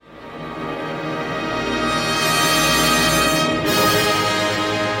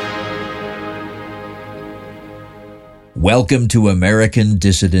Welcome to American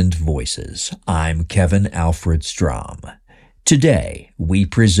Dissident Voices. I'm Kevin Alfred Strom. Today, we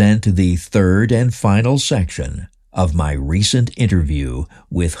present the third and final section of my recent interview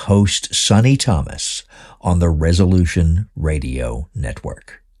with host Sonny Thomas on the Resolution Radio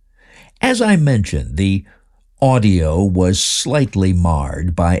Network. As I mentioned, the audio was slightly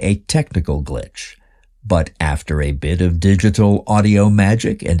marred by a technical glitch, but after a bit of digital audio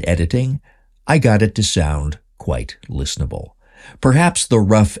magic and editing, I got it to sound quite listenable. Perhaps the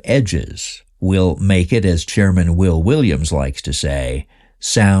rough edges will make it, as Chairman Will Williams likes to say,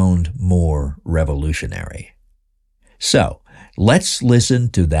 sound more revolutionary. So, let's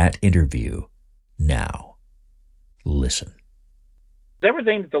listen to that interview now. Listen.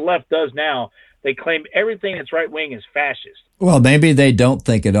 Everything that the left does now, they claim everything that's right-wing is fascist. Well, maybe they don't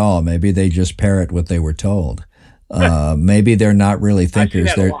think at all. Maybe they just parrot what they were told. Maybe they're not really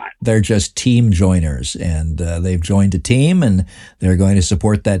thinkers. They're just team joiners, and they've joined a team, and they're going to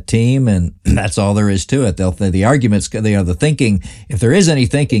support that team, and that's all there is to it. The arguments, the thinking. If there is any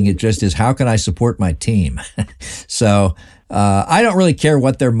thinking, it just is, how can I support my team? So I don't really care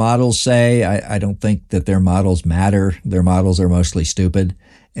what their models say. I don't think that their models matter. Their models are mostly stupid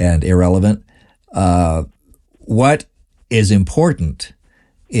and irrelevant. What is important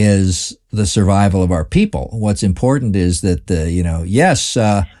is the survival of our people. What's important is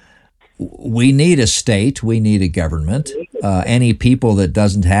that, we need a state, we need a government. Any people that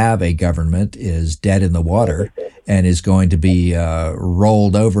doesn't have a government is dead in the water and is going to be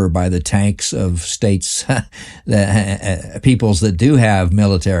rolled over by the tanks of states, peoples that do have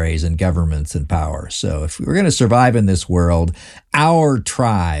militaries and governments and power. So if we're going to survive in this world, our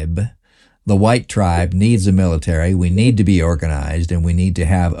tribe, the white tribe, needs a military. We need to be organized, and we need to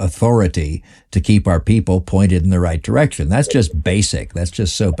have authority to keep our people pointed in the right direction. That's just basic. That's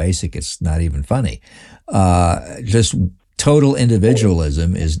just so basic it's not even funny. Just total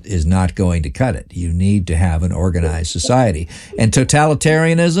individualism is not going to cut it. You need to have an organized society. And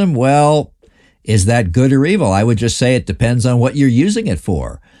totalitarianism, well, is that good or evil? I would just say it depends on what you're using it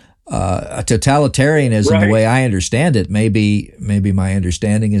for. A totalitarianism, right, the way I understand it, maybe my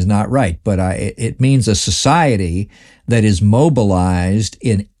understanding is not right, but it means a society that is mobilized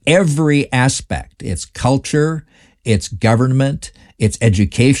in every aspect: its culture, its government, its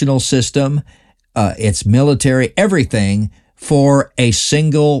educational system, its military, everything for a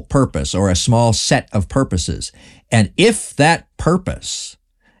single purpose or a small set of purposes. And if that purpose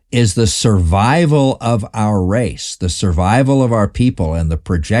is the survival of our race, the survival of our people, and the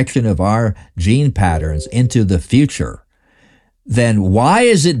projection of our gene patterns into the future, then why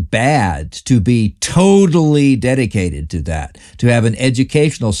is it bad to be totally dedicated to that, to have an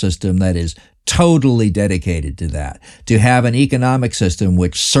educational system that is totally dedicated to that, to have an economic system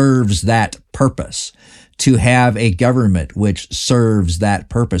which serves that purpose, to have a government which serves that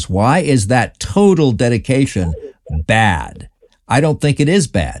purpose? Why is that total dedication bad? I don't think it is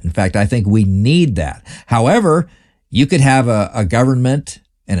bad. In fact, I think we need that. However, you could have a government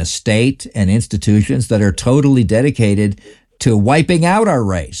and a state and institutions that are totally dedicated to wiping out our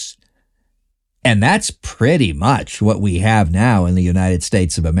race. And that's pretty much what we have now in the United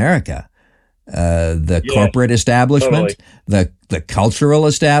States of America. The corporate establishment, totally, the cultural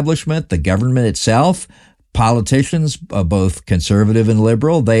establishment, the government itself, politicians, both conservative and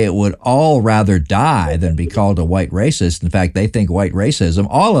liberal, they would all rather die than be called a white racist. In fact, they think white racism,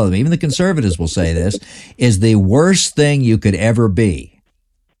 all of them, even the conservatives will say this, is the worst thing you could ever be.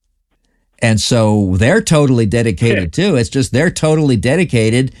 And so they're totally dedicated too. It's just they're totally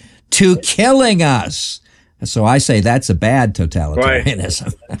dedicated to killing us. So I say that's a bad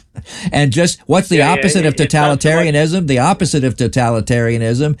totalitarianism. Right. And just what's the opposite of totalitarianism? The opposite of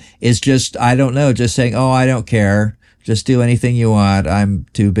totalitarianism is just, I don't know, just saying, oh, I don't care. Just do anything you want. I'm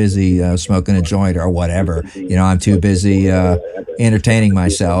too busy smoking a joint or whatever. I'm too busy entertaining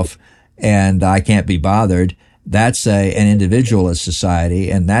myself, and I can't be bothered. That's an individualist society,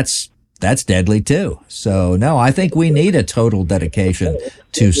 and that's deadly too. So no, I think we need a total dedication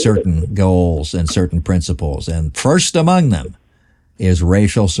to certain goals and certain principles. And first among them is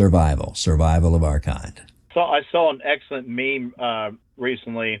racial survival of our kind. So I saw an excellent meme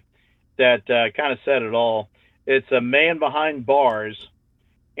recently that kind of said it all. It's a man behind bars,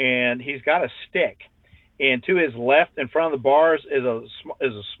 and he's got a stick. And to his left, in front of the bars, is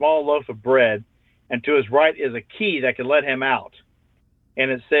a small loaf of bread, and to his right is a key that can let him out. And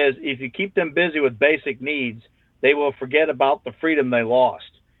it says, if you keep them busy with basic needs, they will forget about the freedom they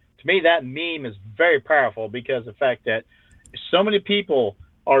lost. To me, that meme is very powerful because of the fact that so many people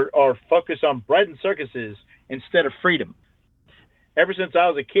are focused on bread and circuses instead of freedom. Ever since I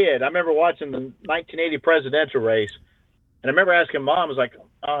was a kid, I remember watching the 1980 presidential race And I remember asking Mom, I was like,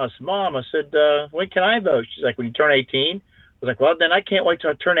 Mom, I said, when can I vote? She's like, when you turn 18. I was like, well, then I can't wait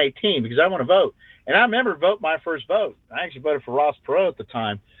till I turn 18 because I want to vote. And I remember my first vote. I actually voted for Ross Perot at the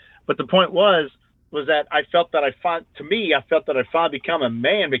time. But the point was that I felt that I finally become a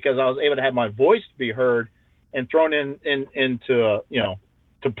man because I was able to have my voice be heard and thrown into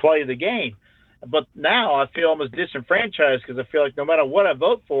to play the game. But now I feel almost disenfranchised because I feel like no matter what I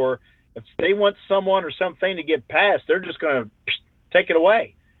vote for, if they want someone or something to get passed, they're just going to take it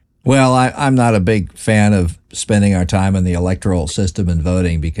away. Well, I'm not a big fan of spending our time in the electoral system and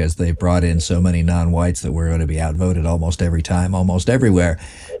voting because they've brought in so many non-whites that we're going to be outvoted almost every time, almost everywhere.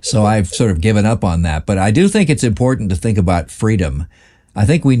 So I've sort of given up on that. But I do think it's important to think about freedom. I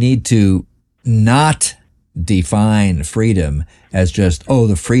think we need to not define freedom as just,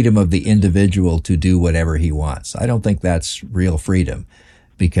 the freedom of the individual to do whatever he wants. I don't think that's real freedom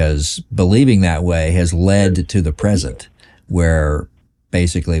because believing that way has led to the present where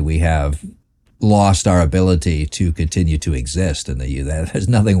basically we have lost our ability to continue to exist in the U. There's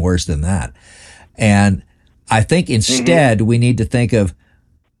nothing worse than that. And I think instead we need to think of,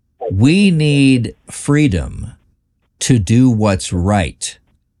 we need freedom to do what's right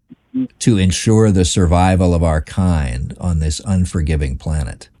to ensure the survival of our kind on this unforgiving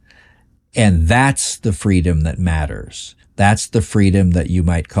planet. And that's the freedom that matters. That's the freedom that you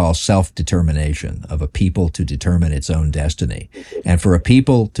might call self-determination of a people to determine its own destiny. And for a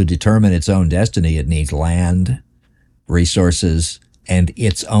people to determine its own destiny, it needs land, resources, and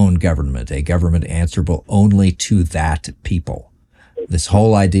its own government, a government answerable only to that people. This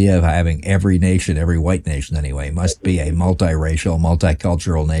whole idea of having every nation, every white nation anyway, must be a multiracial,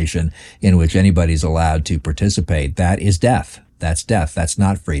 multicultural nation in which anybody's allowed to participate. That is death. That's death. That's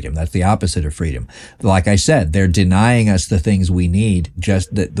not freedom. That's the opposite of freedom. Like I said, they're denying us the things we need,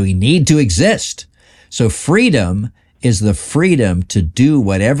 just that we need to exist. So freedom is the freedom to do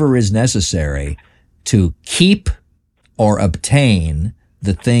whatever is necessary to keep or obtain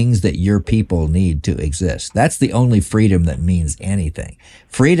the things that your people need to exist. That's the only freedom that means anything.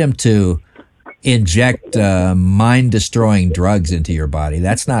 Freedom to inject mind-destroying drugs into your body,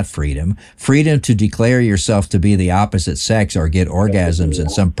 that's not freedom. Freedom to declare yourself to be the opposite sex or get orgasms in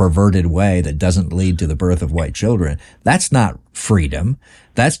some perverted way that doesn't lead to the birth of white children, that's not freedom.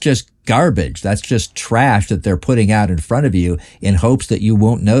 That's just garbage. That's just trash that they're putting out in front of you in hopes that you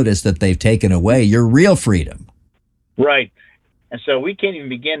won't notice that they've taken away your real freedom. Right. And so we can't even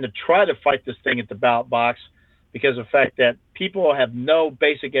begin to try to fight this thing at the ballot box because of the fact that people have no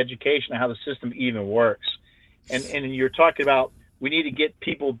basic education on how the system even works. And you're talking about we need to get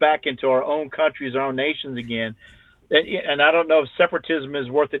people back into our own countries, our own nations again. And I don't know if separatism is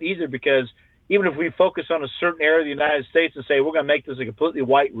worth it either, because even if we focus on a certain area of the United States and say we're going to make this a completely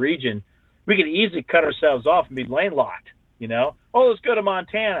white region, we could easily cut ourselves off and be landlocked, let's go to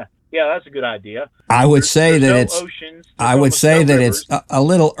Montana. Yeah, that's a good idea. I would say that it's a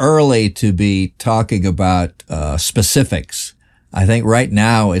little early to be talking about specifics. I think right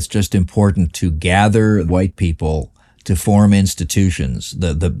now it's just important to gather white people to form institutions,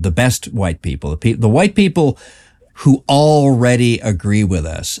 the best white people, the white people who already agree with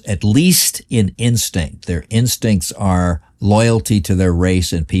us, at least in instinct. Their instincts are loyalty to their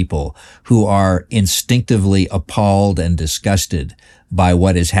race and people, who are instinctively appalled and disgusted by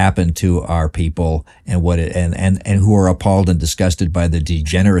what has happened to our people and and who are appalled and disgusted by the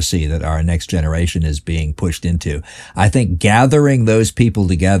degeneracy that our next generation is being pushed into. I think gathering those people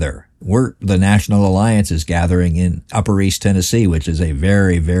together, the National Alliance is gathering in Upper East Tennessee, which is a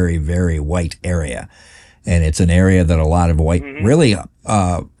very, very, very white area. And it's an area that a lot of white, really,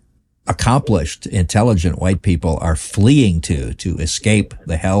 accomplished, intelligent white people are fleeing to escape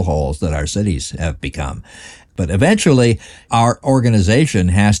the hellholes that our cities have become. But eventually, our organization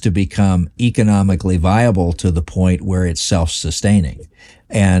has to become economically viable to the point where it's self-sustaining.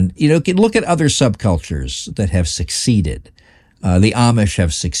 And, look at other subcultures that have succeeded. The Amish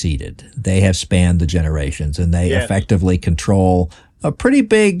have succeeded. They have spanned the generations, and they effectively control a pretty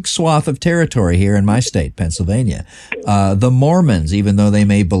big swath of territory here in my state, Pennsylvania. The Mormons, even though they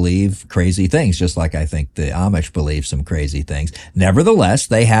may believe crazy things, just like I think the Amish believe some crazy things, nevertheless,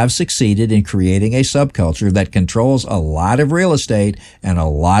 they have succeeded in creating a subculture that controls a lot of real estate and a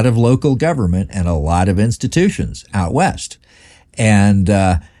lot of local government and a lot of institutions out west. And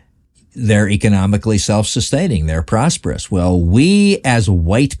they're economically self-sustaining. They're prosperous. Well, we as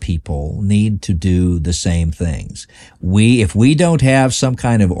white people need to do the same things. If we don't have some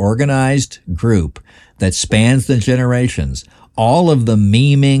kind of organized group that spans the generations, all of the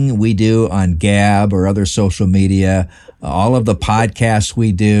memeing we do on Gab or other social media, all of the podcasts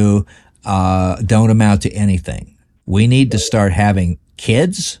we do, don't amount to anything. We need to start having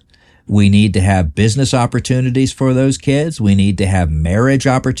kids. We need to have business opportunities for those kids. We need to have marriage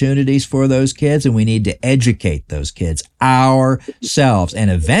opportunities for those kids, and we need to educate those kids ourselves.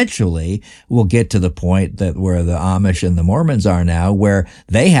 And eventually we'll get to the point that where the Amish and the Mormons are now, where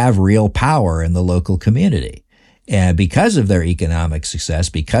they have real power in the local community. And because of their economic success,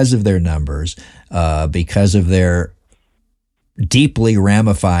 because of their numbers, because of their deeply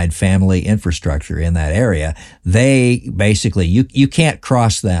ramified family infrastructure in that area, they basically, you can't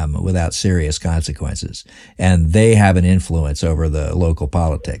cross them without serious consequences. And they have an influence over the local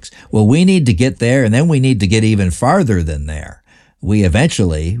politics. Well, we need to get there, and then we need to get even farther than there. We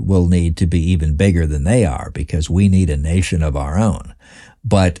eventually will need to be even bigger than they are, because we need a nation of our own.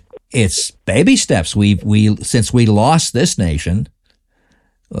 But it's baby steps. Since we lost this nation,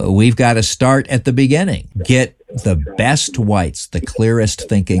 we've got to start at the beginning. Get the best whites, the clearest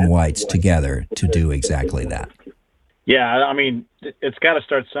thinking whites together to do exactly that. Yeah, I mean, it's got to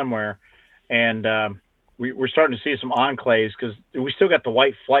start somewhere. And we're starting to see some enclaves, because we still got the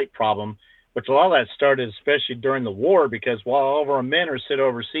white flight problem, which a lot of that started especially during the war, because while all of our men are sit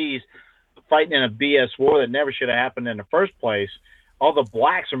overseas fighting in a BS war that never should have happened in the first place, all the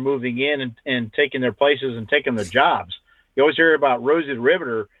blacks are moving in and taking their places and taking their jobs. You always hear about Rosie the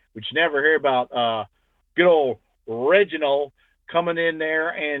Riveter, but you never hear about good old Reginald coming in there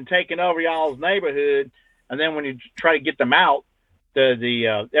and taking over y'all's neighborhood. And then when you try to get them out,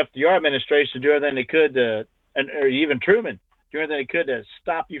 the FDR administration do everything they could or even Truman do everything they could to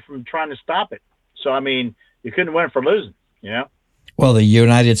stop you from trying to stop it. So, I mean, you couldn't win for losing, you know? Well, the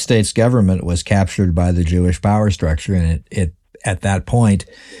United States government was captured by the Jewish power structure, and it at that point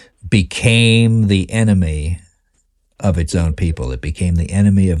became the enemy of its own people. It became the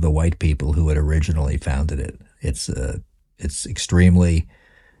enemy of the white people who had originally founded it. It's extremely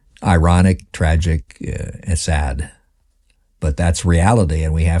ironic, tragic, and sad, but that's reality,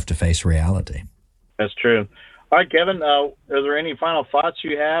 and we have to face reality. That's true. All right, Kevin, are there any final thoughts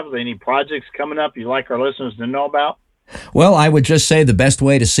you have? Any projects coming up you'd like our listeners to know about? Well, I would just say the best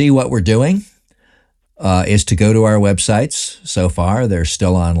way to see what we're doing is to go to our websites. So far, they're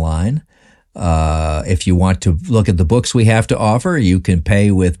still online. If you want to look at the books we have to offer, you can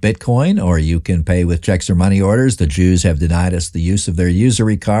pay with Bitcoin or you can pay with checks or money orders. The Jews have denied us the use of their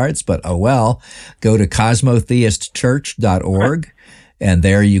usury cards, but oh well. Go to cosmotheistchurch.org, and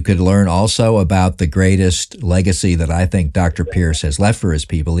there you could learn also about the greatest legacy that I think Dr. Pierce has left for his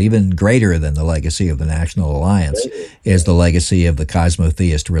people. Even greater than the legacy of the National Alliance is the legacy of the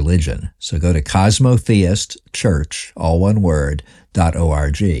cosmotheist religion. So go to cosmotheistchurch, all one word,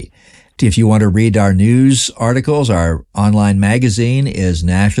 .org. If you want to read our news articles, our online magazine is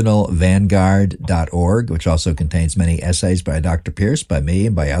nationalvanguard.org, which also contains many essays by Dr. Pierce, by me,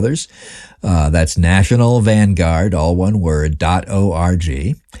 and by others. That's nationalvanguard, all one word, .org.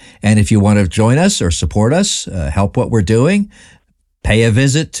 And if you want to join us or support us, help what we're doing, pay a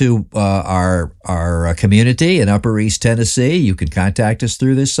visit to our community in Upper East Tennessee. You can contact us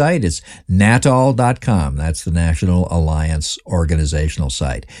through this site. It's natall.com. That's the National Alliance organizational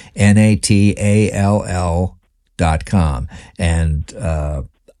site, natall.com. And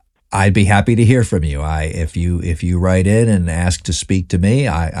I'd be happy to hear from you. If you write in and ask to speak to me,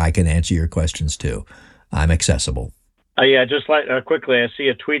 I can answer your questions too. I'm accessible. Yeah, just like quickly, I see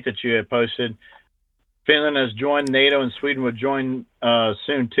a tweet that you had posted. Finland has joined NATO, and Sweden would join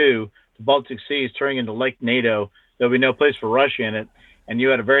soon too. The Baltic Sea is turning into Lake NATO. There'll be no place for Russia in it. And you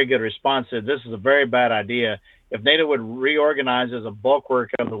had a very good response. Said this is a very bad idea. If NATO would reorganize as a bulwark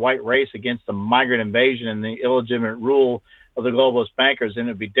of the white race against the migrant invasion and the illegitimate rule of the globalist bankers, then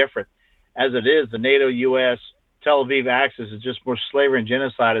it'd be different. As it is, the NATO-U.S. Tel Aviv axis is just more slavery and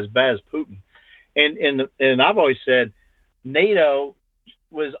genocide as bad as Putin. And I've always said NATO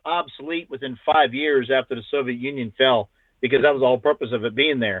was obsolete within 5 years after the Soviet Union fell, because that was the whole purpose of it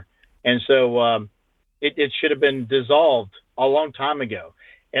being there. And so it should have been dissolved a long time ago.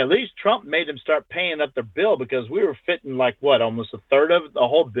 At least Trump made them start paying up their bill, because we were fitting almost a third of the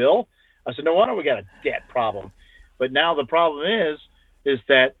whole bill. I said, no wonder we got a debt problem. But now the problem is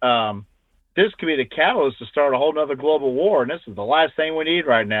that this could be the catalyst to start a whole nother global war. And this is the last thing we need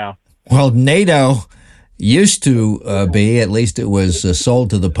right now. Well, NATO used to be, at least it was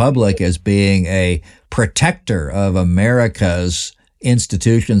sold to the public as being a protector of America's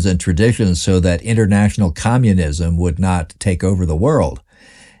institutions and traditions so that international communism would not take over the world,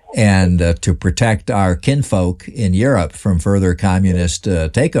 and to protect our kinfolk in Europe from further communist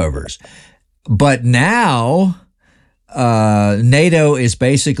takeovers. But now NATO is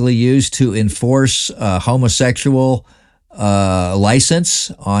basically used to enforce homosexual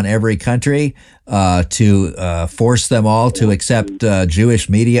license on every country to force them all to accept Jewish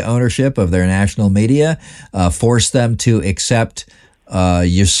media ownership of their national media, force them to accept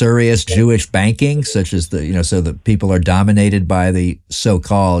usurious Jewish banking, such as so that people are dominated by the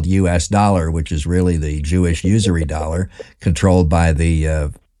so-called U.S. dollar, which is really the Jewish usury dollar, controlled by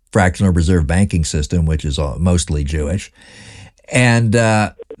the fractional reserve banking system, which is mostly Jewish. And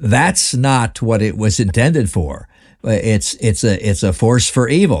that's not what it was intended for. It's a force for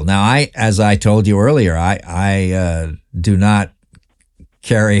evil. Now, as I told you earlier, I do not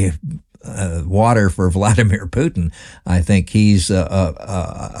carry water for Vladimir Putin. I think he's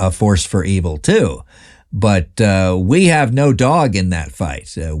a force for evil too. But we have no dog in that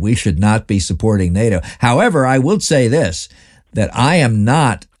fight. We should not be supporting NATO. However, I will say this, that I am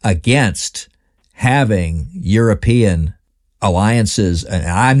not against having European alliances, and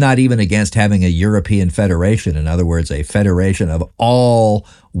I'm not even against having a European federation. In other words, a federation of all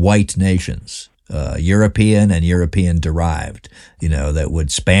white nations, European and European derived, that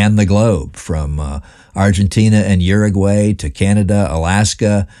would span the globe from Argentina and Uruguay to Canada,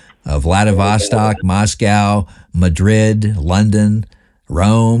 Alaska, Vladivostok, Moscow, Madrid, London,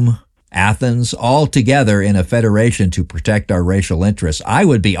 Rome, Athens, all together in a federation to protect our racial interests. I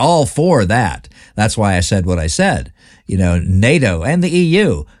would be all for that. That's why I said what I said. NATO and the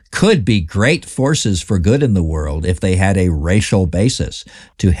EU could be great forces for good in the world if they had a racial basis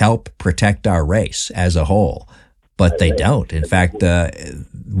to help protect our race as a whole. But they don't. In fact,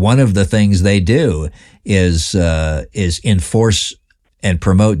 one of the things they do is enforce and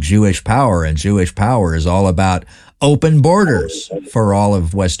promote Jewish power, and Jewish power is all about open borders for all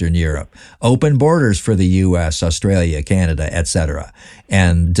of Western Europe, open borders for the U.S., Australia, Canada, etc.,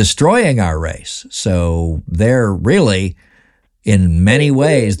 and destroying our race. So they're really, in many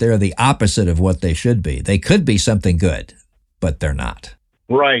ways, they're the opposite of what they should be. They could be something good, but they're not.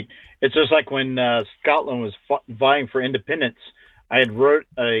 Right. It's just like when Scotland was vying for independence. I had wrote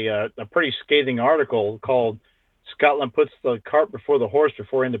a pretty scathing article called "Scotland Puts the Cart Before the Horse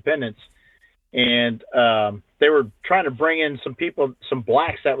Before Independence." And they were trying to bring in some people, some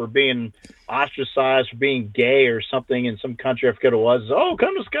blacks that were being ostracized for being gay or something in some country. I forget what it was. Oh,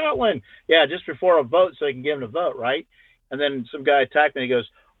 come to Scotland. Yeah, just before a vote so they can get them to vote, right? And then some guy attacked me. He goes,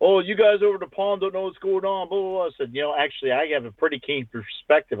 oh, you guys over the pond don't know what's going on, blah, blah, blah. I said, actually, I have a pretty keen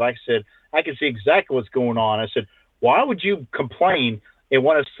perspective. I said, I can see exactly what's going on. I said, why would you complain and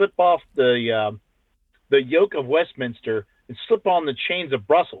want to slip off the yoke of Westminster and slip on the chains of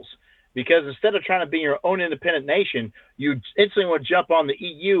Brussels? Because instead of trying to be your own independent nation, you instantly want to jump on the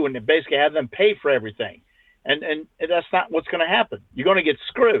EU and basically have them pay for everything. And that's not what's going to happen. You're going to get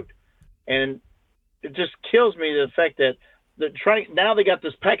screwed. And it just kills me the fact that now they got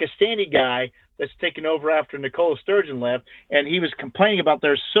this Pakistani guy that's taken over after Nicola Sturgeon left, and he was complaining about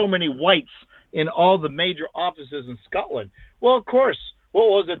there's so many whites in all the major offices in Scotland. Well, of course. What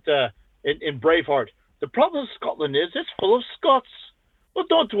was it in Braveheart? The problem with Scotland is it's full of Scots. Well,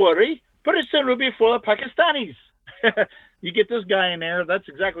 don't worry. Pretty soon we'll be full of Pakistanis. You get this guy in there, that's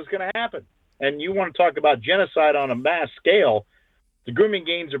exactly what's going to happen. And you want to talk about genocide on a mass scale, the grooming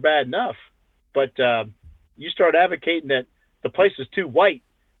games are bad enough. But you start advocating that the place is too white,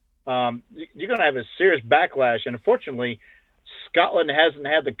 you're going to have a serious backlash. And unfortunately, Scotland hasn't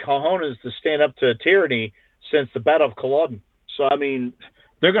had the cojones to stand up to tyranny since the Battle of Culloden. So, I mean,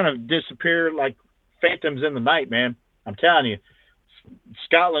 they're going to disappear like phantoms in the night, man. I'm telling you.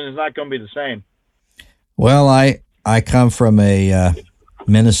 Scotland is not going to be the same. Well, I come from a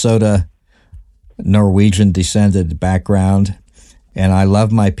Minnesota Norwegian descended background, and I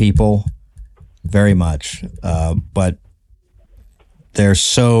love my people very much, but they're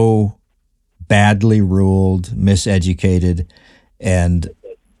so badly ruled, miseducated, and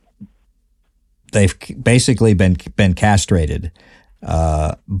they've basically been castrated.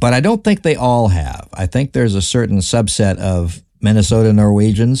 But I don't think they all have. I think there's a certain subset of Minnesota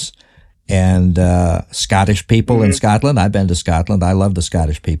Norwegians and Scottish people in Scotland. I've been to Scotland. I love the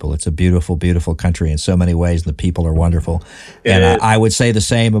Scottish people. It's a beautiful, beautiful country in so many ways. The people are wonderful. And I would say the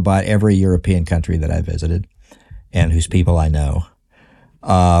same about every European country that I visited and whose people I know.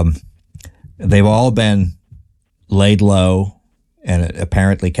 They've all been laid low and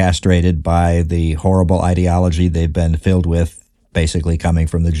apparently castrated by the horrible ideology they've been filled with, basically coming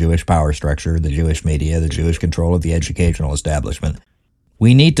from the Jewish power structure, the Jewish media, the Jewish control of the educational establishment.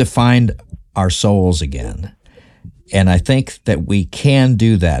 We need to find our souls again. And I think that we can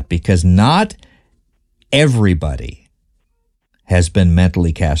do that because not everybody has been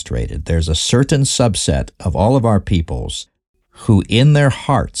mentally castrated. There's a certain subset of all of our peoples who in their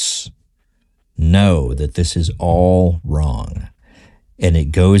hearts know that this is all wrong. And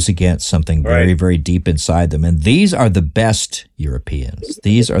it goes against something very, very deep inside them. And these are the best Europeans.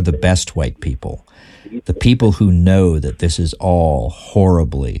 These are the best white people. The people who know that this is all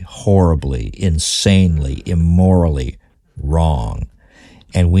horribly, horribly, insanely, immorally wrong.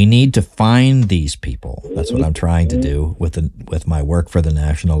 And we need to find these people. That's what I'm trying to do with my work for the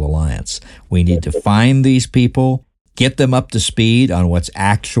National Alliance. We need to find these people, get them up to speed on what's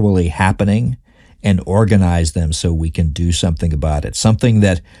actually happening, and organize them so we can do something about it. Something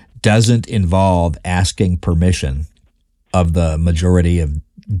that doesn't involve asking permission of the majority of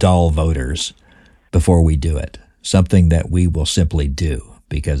dull voters before we do it. Something that we will simply do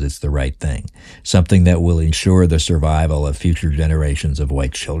because it's the right thing. Something that will ensure the survival of future generations of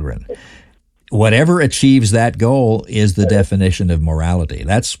white children. Whatever achieves that goal is the definition of morality.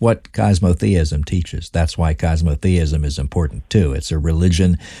 That's what cosmotheism teaches. That's why cosmotheism is important too. It's a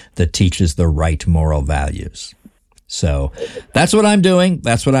religion that teaches the right moral values. So that's what I'm doing.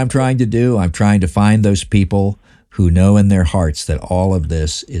 That's what I'm trying to do. I'm trying to find those people who know in their hearts that all of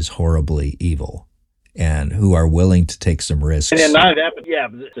this is horribly evil and who are willing to take some risks. And not that, but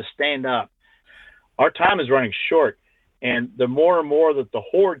to stand up. Our time is running short. And the more and more that the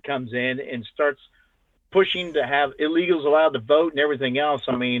horde comes in and starts pushing to have illegals allowed to vote and everything else,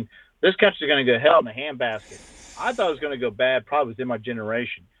 I mean, this country's going to go hell in a handbasket. I thought it was going to go bad probably within my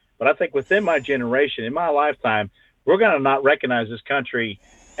generation. But I think within my generation, in my lifetime, we're going to not recognize this country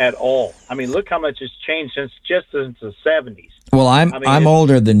at all. I mean, look how much has changed since the 70s. Well, I'm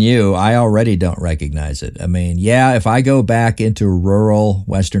older than you. I already don't recognize it. I mean, yeah, if I go back into rural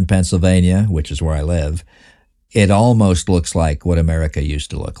Western Pennsylvania, which is where I live, it almost looks like what America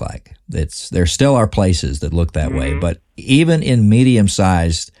used to look like. There still are places that look that way, but even in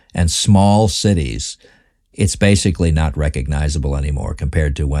medium-sized and small cities, it's basically not recognizable anymore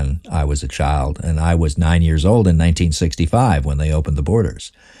compared to when I was a child. And I was 9 years old in 1965 when they opened the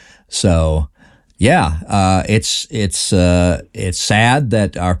borders. So, yeah, it's sad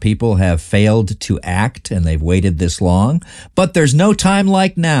that our people have failed to act and they've waited this long, but there's no time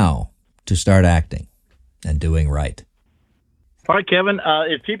like now to start acting and doing right. All right, Kevin,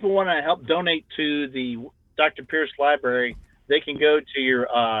 if people want to help donate to the Dr. Pierce Library, they can go to your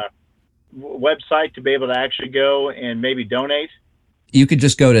website to be able to actually go and maybe donate. You could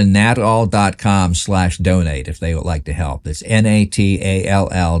just go to natal.com/donate if they would like to help. It's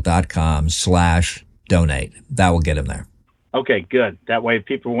natall.com/donate. That will get them there. Okay, good. That way, if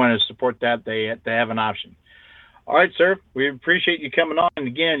people want to support that, they have an option. All right, sir. We appreciate you coming on. And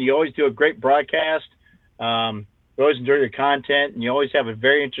again, you always do a great broadcast. We always enjoy your content, and you always have a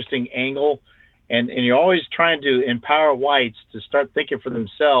very interesting angle, and you're always trying to empower whites to start thinking for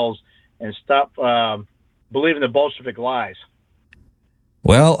themselves and stop believing the Bolshevik lies.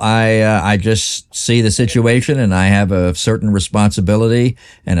 Well, I just see the situation, and I have a certain responsibility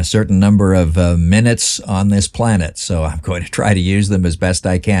and a certain number of minutes on this planet, so I'm going to try to use them as best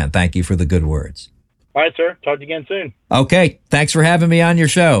I can. Thank you for the good words. All right, sir. Talk to you again soon. Okay. Thanks for having me on your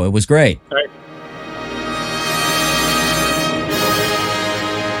show. It was great. All right.